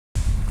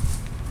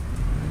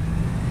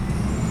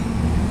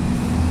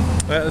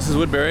Yeah, this is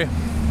Woodbury,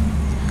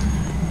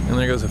 and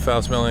there goes a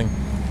foul-smelling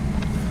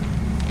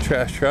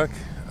trash truck.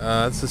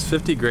 This is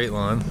 50 Great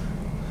Lawn.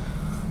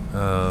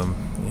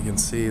 You can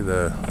see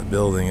the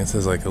building. It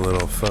says like a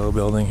little faux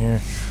building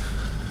here,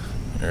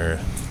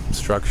 or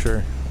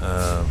structure.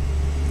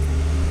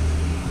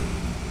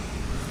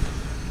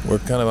 We're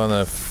kind of on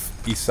the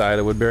east side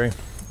of Woodbury.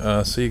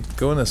 So you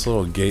go in this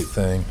little gate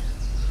thing.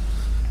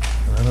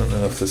 I don't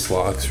know if this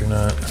locks or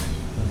not.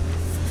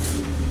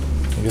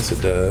 I guess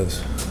it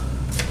does.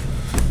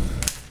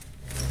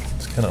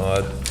 It's kind of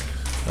odd.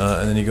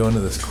 And then you go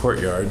into this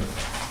courtyard.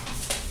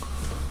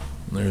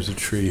 There's a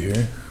tree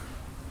here.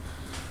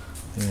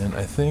 And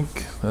I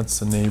think that's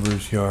the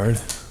neighbor's yard.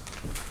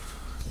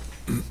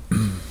 And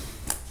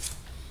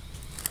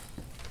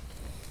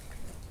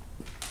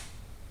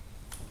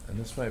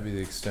this might be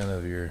the extent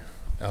of your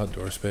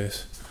outdoor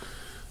space.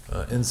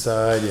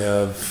 Inside you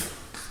have,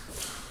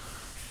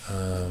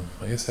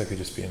 I guess that could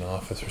just be an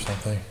office or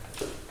something.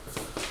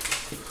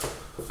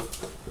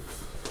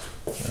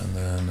 And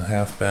then a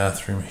half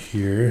bathroom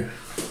here.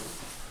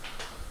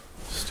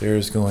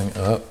 Stairs going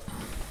up.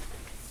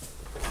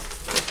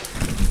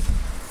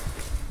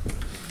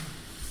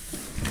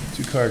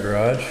 Two-car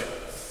garage.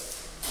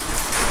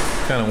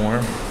 Kind of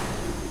warm.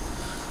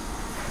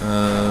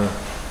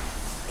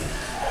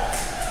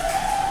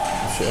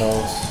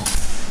 Shelves,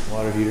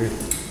 water heater.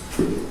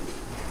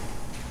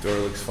 Door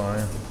looks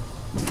fine.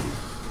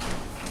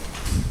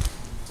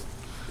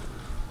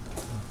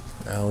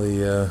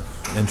 Alley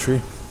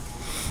entry.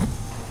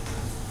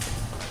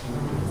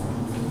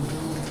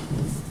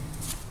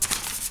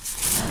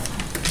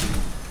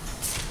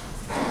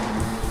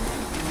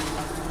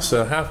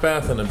 So half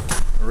bath and a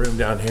room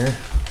down here,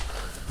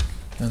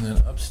 and then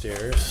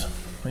upstairs.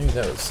 Maybe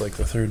that was like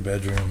the third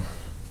bedroom.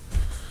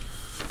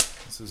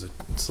 This is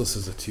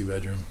a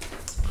 2-bedroom.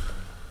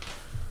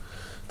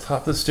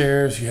 Top of the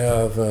stairs, you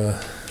have. I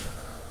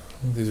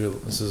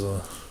think this is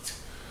a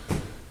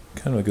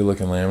kind of a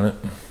good-looking laminate.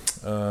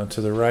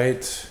 To the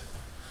right,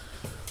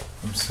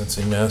 I'm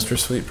sensing master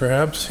suite,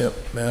 perhaps. Yep,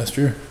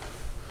 master.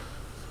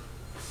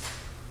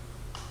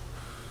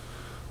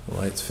 The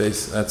lights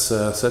face. That's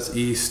so that's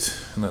east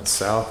and that's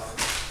south.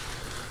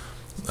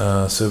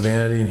 So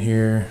vanity in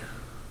here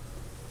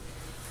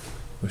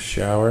with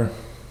shower,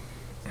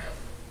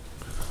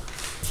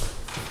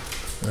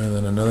 and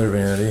then another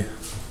vanity.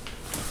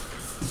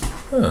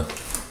 Huh.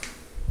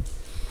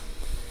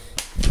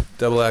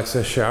 Double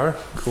access shower,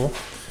 cool.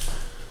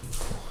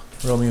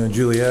 Romeo and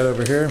Juliet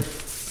over here.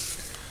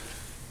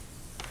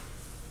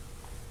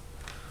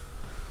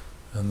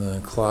 And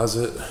then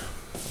closet,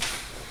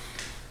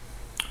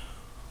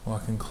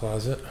 walk-in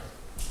closet.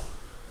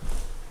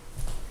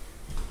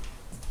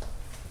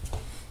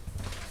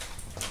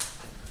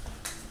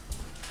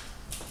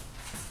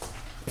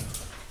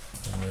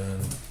 And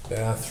then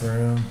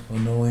bathroom,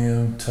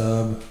 linoleum,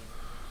 tub.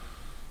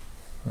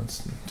 That's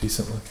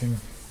decent looking.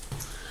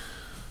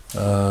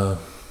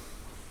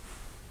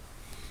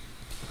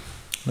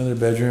 Another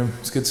bedroom.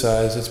 It's good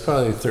size. It's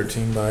probably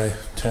 13 by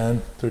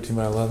 10, 13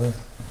 by 11.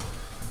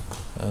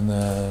 And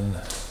then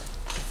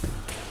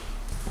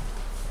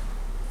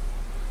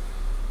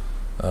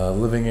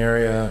living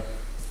area.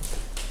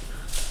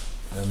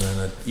 And then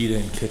an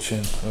eat-in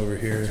kitchen over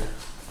here.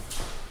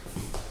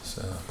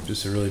 So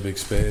just a really big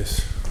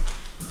space.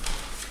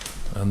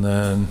 And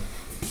then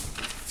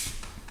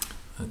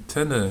you're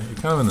kind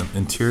of in the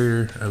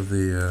interior of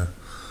the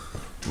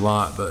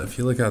lot, but if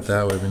you look out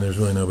that way, I mean, there's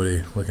really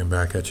nobody looking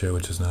back at you,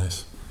 which is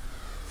nice.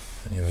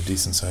 And you have a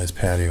decent sized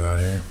patio out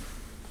here.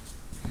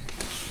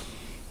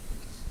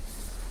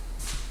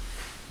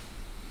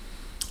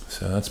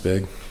 So that's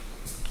big.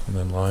 And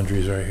then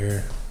laundry's right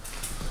here.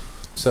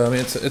 So I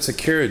mean, it's a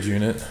carriage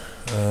unit.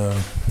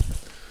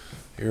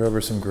 You're over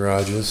some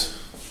garages,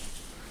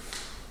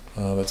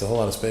 but it's a whole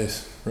lot of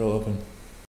space, real open.